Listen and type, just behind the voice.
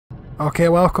Okay,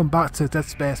 welcome back to Dead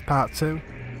Space Part 2.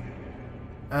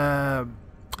 I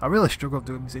really struggle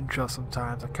doing these intros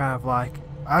sometimes. I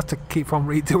have to keep on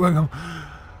redoing them.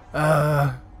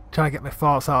 Trying to get my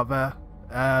thoughts out there.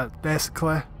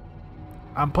 Basically,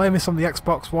 I'm playing this on the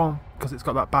Xbox One because it's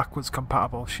got that backwards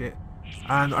compatible shit.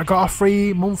 And I got a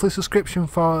free monthly subscription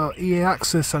for EA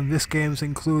Access, and this game's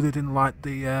included in like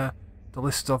the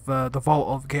list of the vault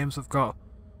of games I've got.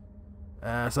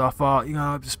 So I thought, you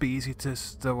know, it'd just be easy to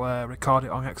record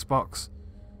it on Xbox.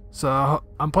 So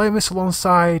I'm playing this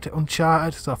alongside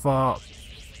Uncharted. So I thought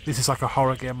this is like a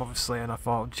horror game, obviously, and I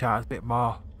thought Uncharted's a bit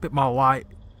more light.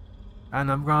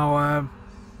 And I'm gonna,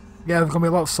 yeah, there's gonna be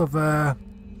lots of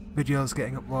videos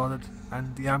getting uploaded,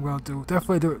 and yeah, I'm gonna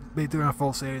definitely be doing a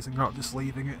full series and not just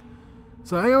leaving it.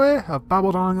 So anyway, I've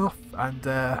babbled on enough, and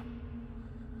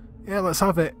yeah, let's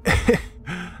have it.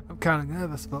 I'm kind of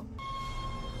nervous, but.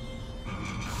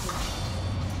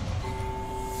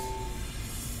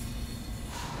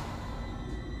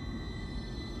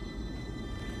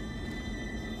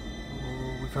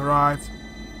 Arrived.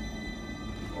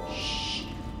 Shh.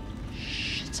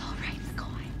 Shh. It's all right,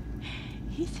 McCoy.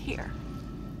 He's here.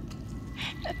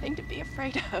 Nothing to be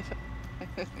afraid of.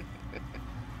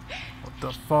 What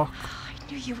the fuck?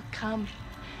 I knew you would come.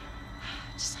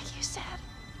 Just like you said.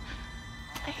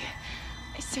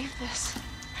 I saved this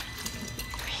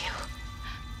for you.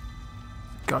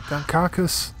 Goddamn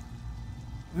carcass.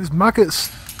 There's maggots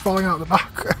falling out the back.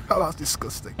 Oh, that's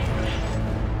disgusting.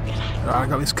 Right, I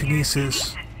got this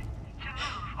kinesis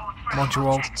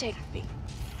module. Take me.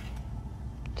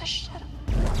 Just shut up.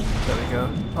 There we go.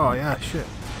 Oh yeah, shit.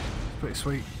 Pretty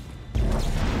sweet.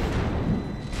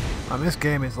 And this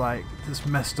game is like just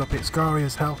messed up. It's gory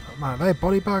as hell. Man, are they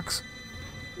body bags?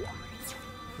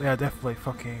 Yeah, definitely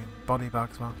fucking body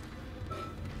bags, man.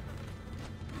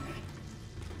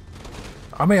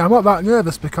 I mean, I'm not that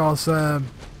nervous because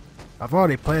I've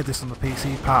already played this on the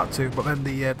PC part 2, but then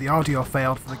the audio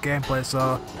failed for the gameplay,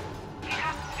 so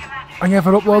I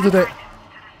never uploaded it.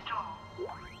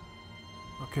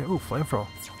 Okay, ooh, flamethrower.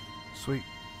 Sweet.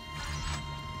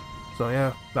 So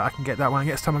yeah, that I can get that when it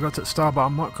gets time I go to the store, but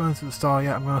I'm not going to the store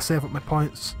yet. I'm going to save up my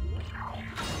points.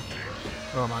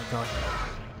 Oh my god.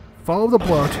 Follow the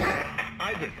blood.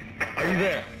 Isaac, are you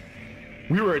there?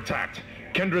 We were attacked.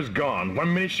 Kendra's gone.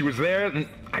 1 minute she was there, and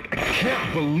I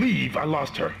can't believe I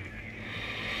lost her.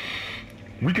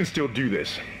 We can still do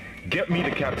this. Get me the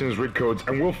captain's RID codes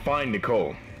and we'll find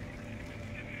Nicole.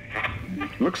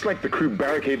 Looks like the crew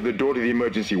barricaded the door to the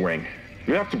emergency wing.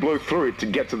 We have to blow through it to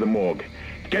get to the morgue.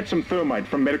 Get some thermite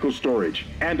from medical storage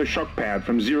and a shock pad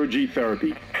from zero-G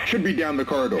therapy. Should be down the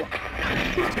corridor.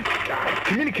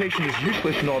 Communication is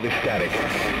useless in all this static.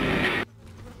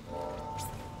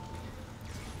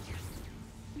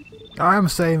 I am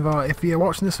saying that if you're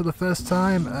watching this for the first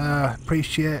time,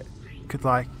 appreciate you could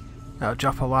like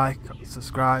drop a like,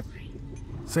 subscribe.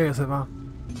 Seriously, man.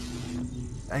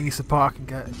 Any support I can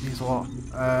get means a lot.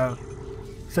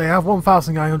 So I have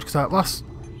 1,900 because last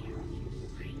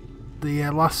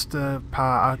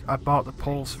part I bought the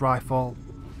pulse rifle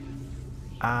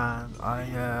and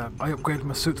I upgraded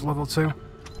my suit to level 2.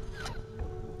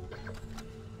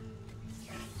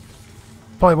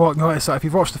 Probably won't notice that if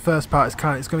you've watched the first part. It's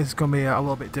going to be a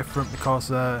little bit different because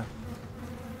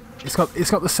it's got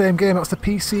the same game. That's the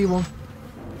PC one.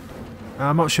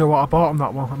 I'm not sure what I bought on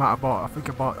that one. I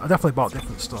definitely bought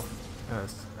different stuff.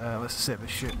 Let's save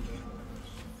this shit.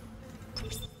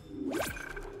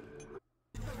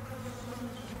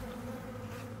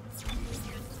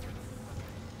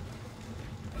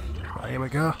 Right, here we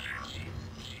go.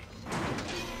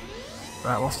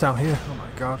 Right, what's down here? Oh my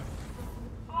god.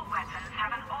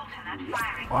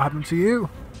 What happened to you?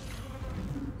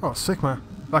 Oh, sick, man.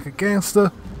 Like a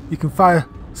gangster, you can fire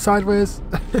sideways.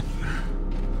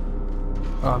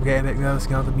 Oh, I'm getting a bit nervous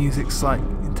now. The music's like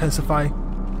intensifying.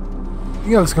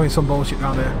 You know there's going to be some bullshit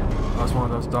down there. Oh, that's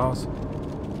one of those doors.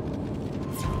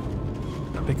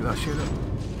 I'm picking that shit up.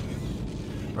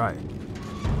 Right.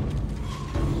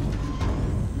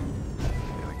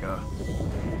 Here we go.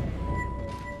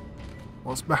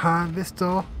 What's behind this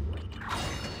door?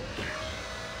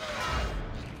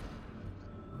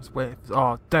 Wait,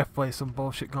 oh, definitely some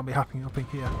bullshit gonna be happening up in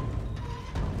here.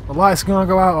 The lights gonna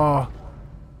go out, or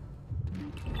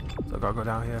so I gotta go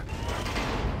down here.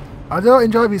 I don't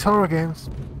enjoy these horror games.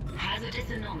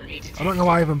 I don't know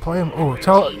why I even play them. Oh, I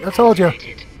told you.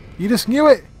 You just knew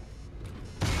it.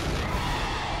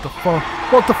 What the fuck?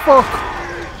 What the fuck?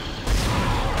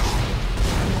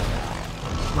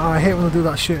 Man, I hate when they do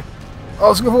that shit. Oh,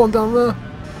 there's another one down there.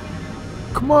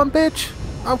 Come on, bitch.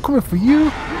 I'm coming for you.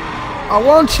 I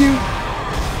want you.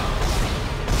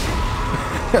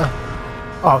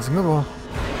 Oh, there's another one.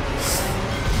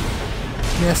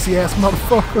 Nasty ass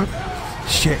motherfucker.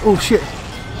 Shit, oh shit.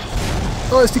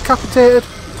 Oh, it's decapitated.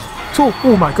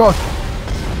 Oh my god.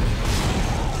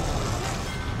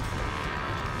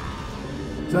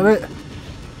 Is that it?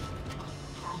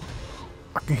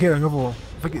 I can hear another one.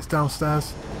 I think it's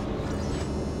downstairs.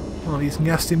 One of these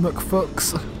nasty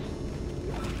muckfucks.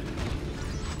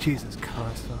 Jesus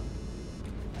Christ.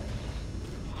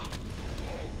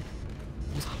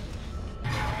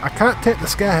 I can't take the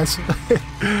scares.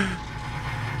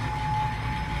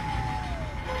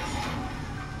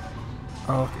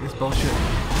 Oh, this bullshit.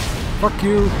 Fuck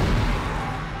you.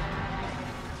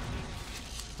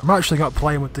 I'm actually not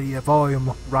playing with the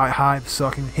volume right high so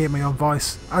I can hear my own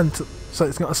voice and so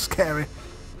it's not as scary.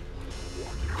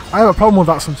 I have a problem with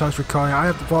that sometimes recording. I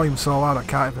have the volume so loud I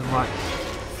can't even like...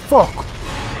 Fuck!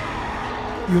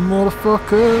 You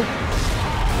motherfucker!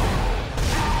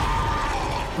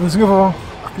 There's another one.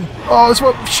 Oh, there's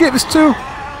one. Shit, there's two!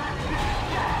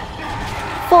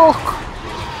 Fuck!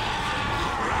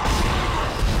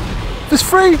 There's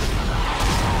three!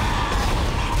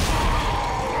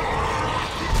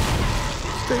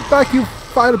 Stay back, you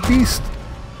fighter beast!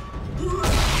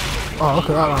 Oh, look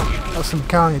at that one. That's some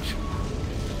carnage.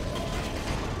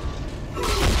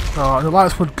 Oh, and the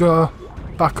lights would go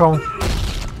back on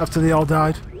after they all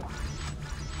died.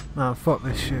 Man, fuck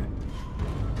this shit.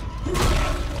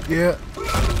 Yeah.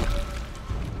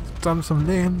 Done some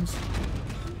names.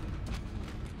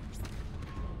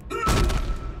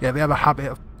 Yeah, they have a habit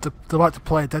of... They like to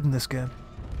play dead in this game.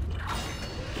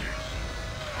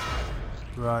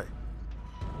 Right.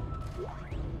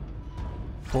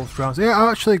 Pulse rounds. Yeah,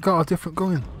 I actually got a different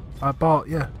gun. I bought,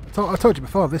 yeah. I told you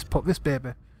before, this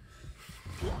baby.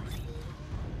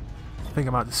 I think I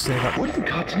might just say that. What in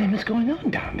God's name is going on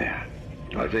down there?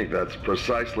 I think that's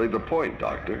precisely the point,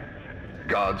 Doctor.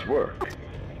 God's work.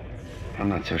 I'm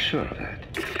not so sure of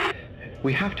that.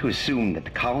 We have to assume that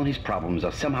the colony's problems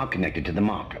are somehow connected to the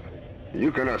marker.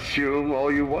 You can assume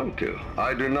all you want to.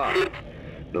 I do not.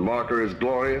 The marker is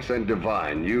glorious and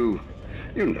divine. You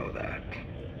know that.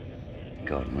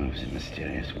 God moves in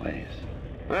mysterious ways.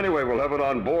 Anyway, we'll have it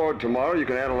on board tomorrow. You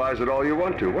can analyze it all you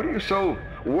want to. What are you so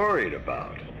worried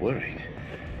about? Worried?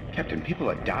 Captain, people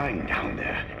are dying down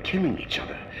there, killing each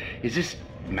other. Is this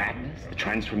madness, the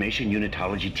transformation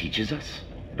unitology teaches us?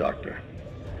 Doctor.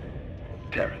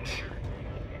 Terrence.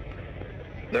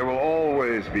 There will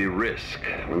always be risk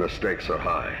when the stakes are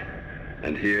high.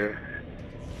 And here,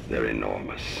 they're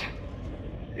enormous.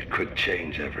 It could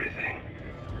change everything.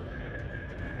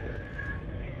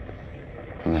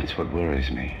 And that's what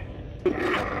worries me.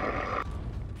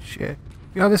 Shit.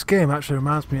 You know, this game actually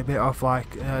reminds me a bit of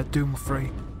like Doom 3.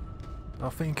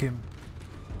 I'm thinking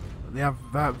they have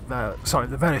sorry,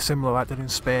 they're very similar. Like they're in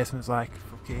space and it's like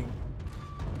fucking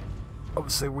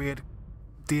obviously weird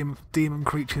demon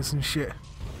creatures and shit.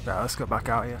 Right, let's get back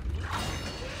out here.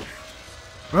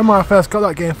 Remember when I first got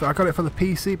that game? I got it for the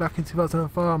PC back in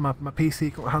 2004. My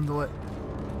PC couldn't handle it.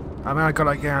 I mean, I got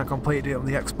it again. I completed it on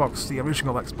the Xbox, the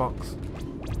original Xbox.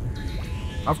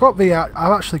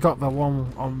 I've actually got the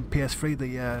one on PS3,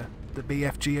 the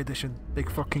BFG edition, big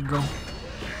fucking gun.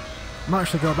 I might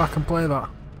actually go back and play that.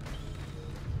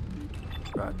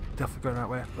 Right, definitely going that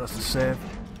way. That's the save.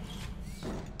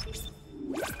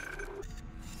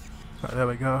 Right, there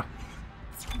we go.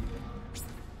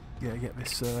 Yeah, get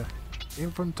this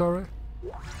inventory.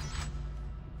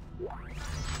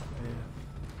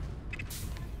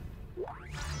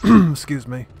 Yeah. Excuse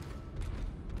me.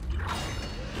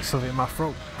 Something in my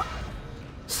throat.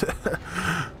 Sorry,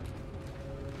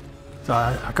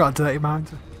 I got a dirty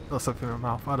mind. Or something in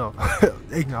my mouth. I don't know.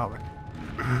 Ignore it.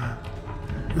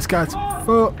 This guy's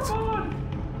fucked.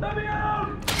 Let me out!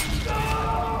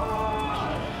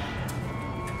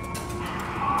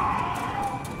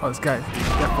 Oh, this guy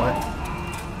definitely.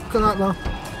 Look at that, man.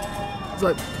 It's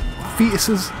like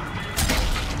fetuses.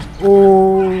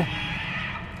 Oh,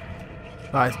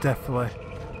 that is definitely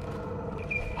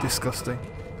disgusting.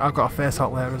 I've got a face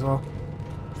out there as well.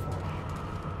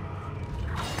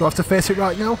 Do I have to face it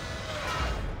right now?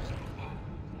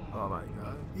 Oh my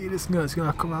god. You just know it's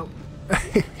gonna come out.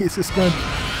 It's just going.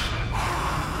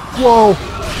 Whoa!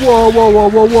 Whoa, whoa, whoa,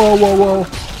 whoa, whoa, whoa, whoa.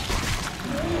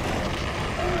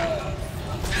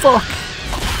 Fuck!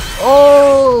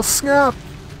 Oh, snap!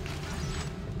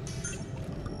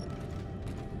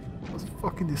 That's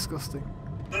fucking disgusting.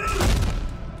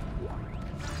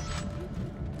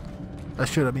 I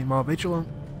should have been more vigilant.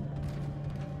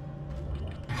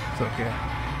 It's okay.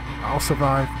 I'll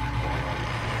survive.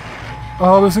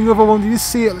 Oh, there's another one. Did you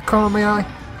see it at the corner of my eye?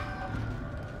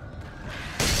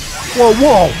 Whoa,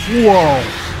 whoa, whoa!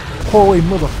 Holy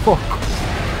motherfuck.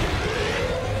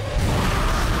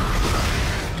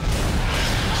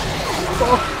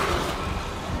 Fuck.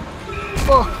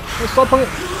 Fuck. Let's stop on it.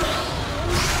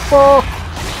 Fuck.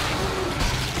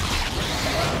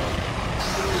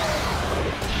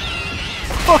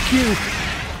 Fuck you.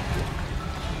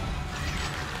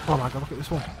 Oh my god, look at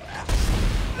this one.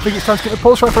 I think it's time to get the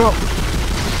pulse rifle out.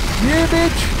 Yeah,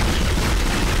 bitch.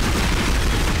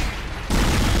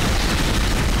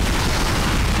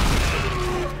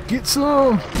 Get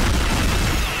some!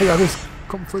 Hey, I just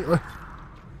completely.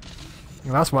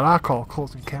 Yeah, that's what I call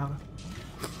close encounter.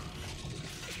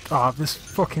 Oh, I've just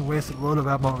fucking wasted a load of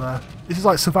ammo there. This is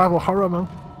like survival horror, man.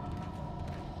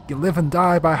 You live and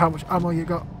die by how much ammo you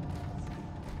got.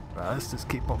 Right, let's just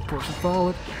keep on pushing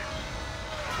forward.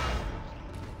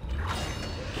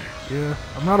 Yeah,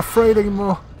 I'm not afraid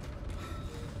anymore.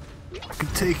 I can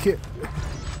take it.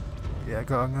 Yeah, I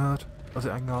got a guard. Was it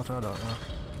a guard? I don't know.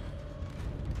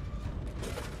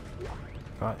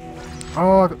 Right.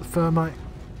 Oh, I got the thermite.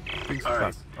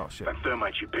 Alright, oh shit. that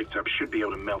thermite you picked up should be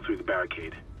able to melt through the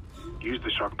barricade. Use the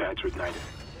shock pad to ignite it.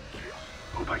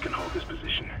 Hope I can hold this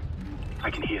position. I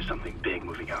can hear something big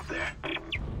moving out there.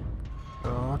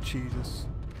 Oh, Jesus.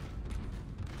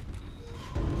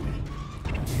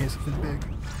 Here's something big.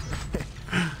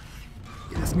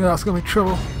 Yes, no, that's gonna be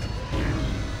trouble.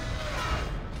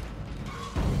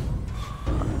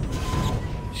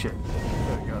 Shit.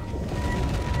 There we go.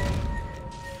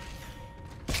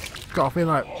 Got a feeling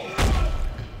like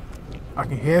I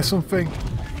can hear something.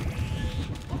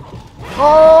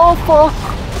 Oh fuck!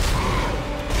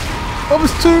 That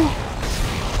was two!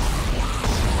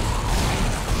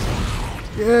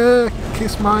 Yeah,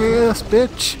 kiss my ass,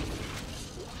 bitch!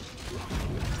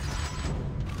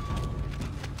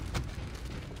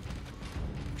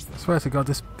 I swear to God,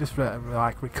 this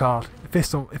like record. If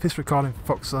this recording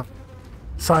fucks up,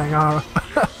 sayonara.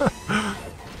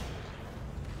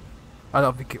 I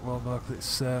don't think it will though,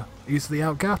 because it's easily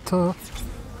outgato.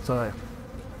 So,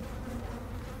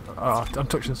 oh, I'm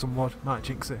touching some wood. Might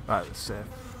jinx it. Right, let's save.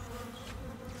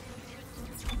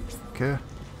 Okay.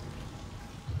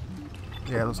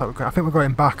 Yeah, looks like we're going. I think we're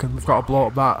going back, and we've got to blow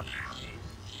up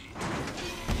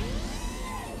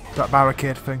that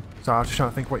barricade thing. So I was just trying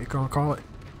to think what you're gonna call it.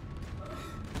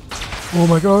 Oh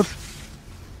my god!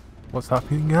 What's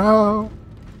happening now?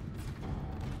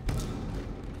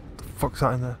 What the fuck's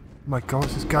that in there? Oh my god,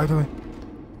 what's this guy doing?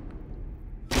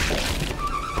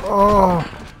 Oh!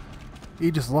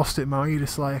 He just lost it, man. He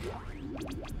just like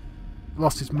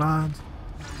lost his mind.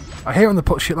 I hate when they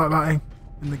put shit like that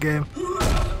in the game.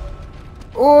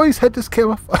 Oh, his head just came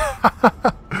off.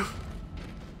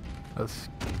 That's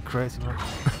crazy, man.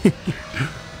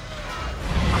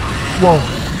 Whoa,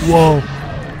 whoa.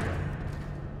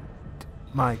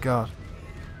 My god.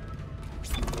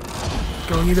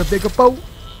 Gonna need a bigger boat.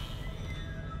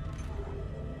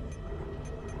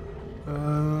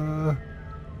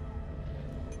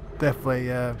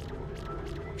 Definitely,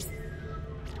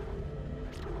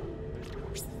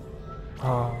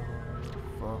 oh,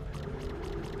 fuck.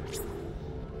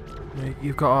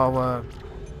 You've got our,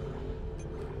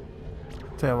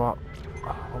 tell you what,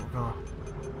 oh god.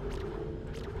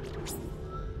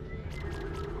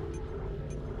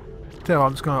 Tell you what,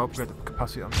 I'm just gonna upgrade the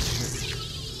capacity on this shit.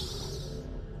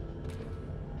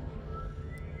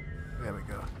 There we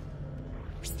go.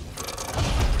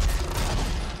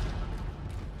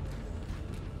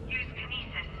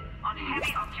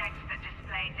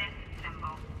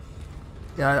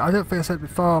 Yeah, I don't think I said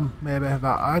before, maybe, that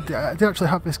I did actually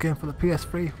have this game for the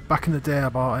PS3. Back in the day I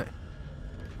bought it.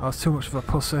 I was too much of a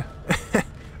pussy.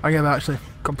 I never actually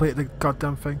completed the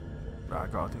goddamn thing. Right, I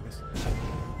gotta do this.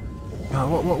 No,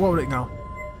 what would it now?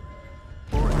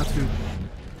 What would it have to do?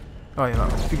 Oh yeah, I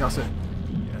think that's it.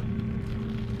 Yeah.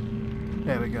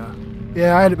 There we go.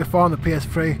 Yeah, I had it before on the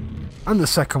PS3. And the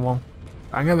second one.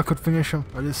 I never could finish them.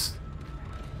 I just...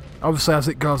 Obviously as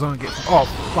it goes on it gets... Oh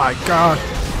my god!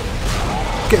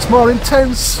 Gets more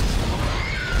intense.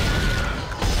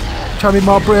 Trying to be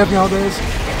more brave nowadays.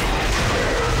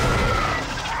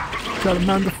 Trying to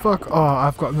man the fuck. Oh,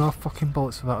 I've got no fucking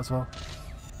bullets for that as well.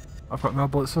 I've got no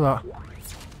bullets for that.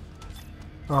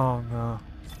 Oh no.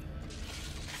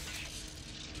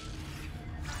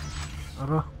 I don't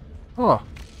know. Oh,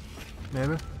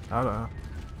 maybe. I don't know.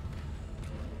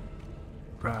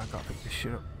 Right, I gotta pick this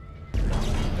shit up. There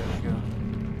we go.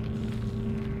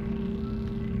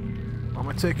 Am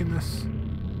I taking this?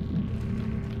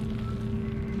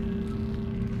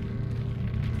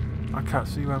 I can't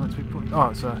see where I'm meant to be putting. Oh,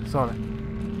 it's sorry.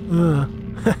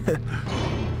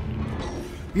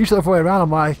 Usually the other way around, I'm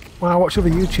like, when I watch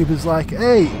other YouTubers, like,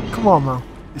 hey, come on, man.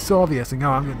 It's so obvious, and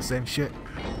now I'm doing the same shit.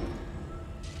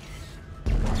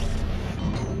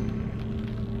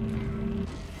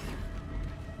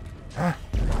 Ah.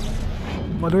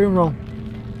 What am I doing wrong?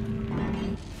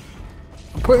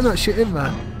 I'm putting that shit in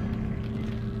there.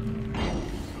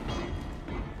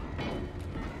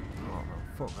 Oh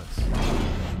no, fuck this.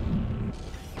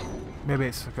 Maybe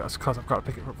it's because I've got to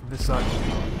pick it up from this side.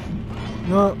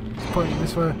 No, it's pointing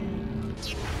this way.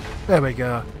 There we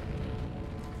go.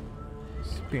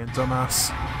 Just being a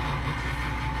dumbass.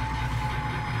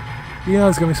 You know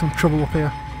there's going to be some trouble up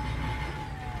here.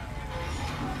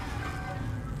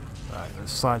 Right,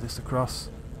 let's slide this across.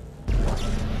 There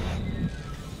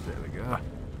we go.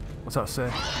 What's that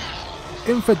say?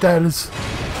 Infidels!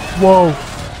 Whoa!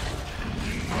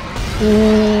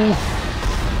 Ooh!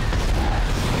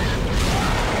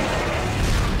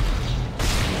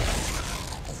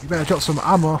 You better drop some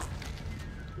ammo.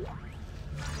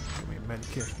 Give me a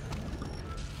medikit.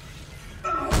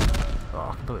 Oh,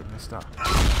 I completely missed that.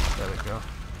 There we go.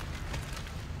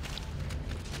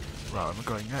 Right, where am I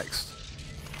going next?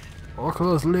 Oh, look at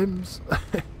those limbs!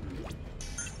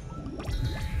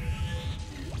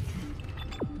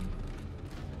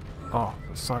 Oh,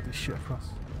 let's slide this shit across.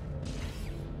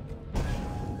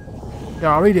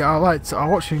 Yeah, I I'm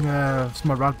watching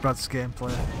some of Radbrad's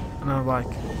gameplay, and I'm like,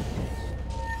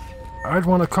 I read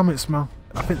one of the comments, man.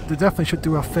 I think they definitely should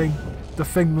do a Thing, the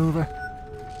Thing movie.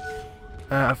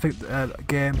 I think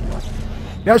game.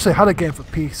 They actually had a game for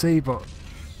PC, but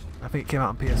I think it came out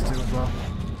on PS2 as well.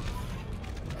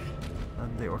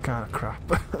 And they were kind of crap.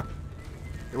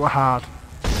 They were hard.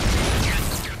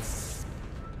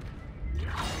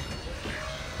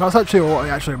 That's actually what it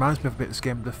actually reminds me of a bit of this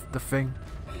game, the Thing.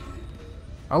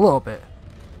 A little bit.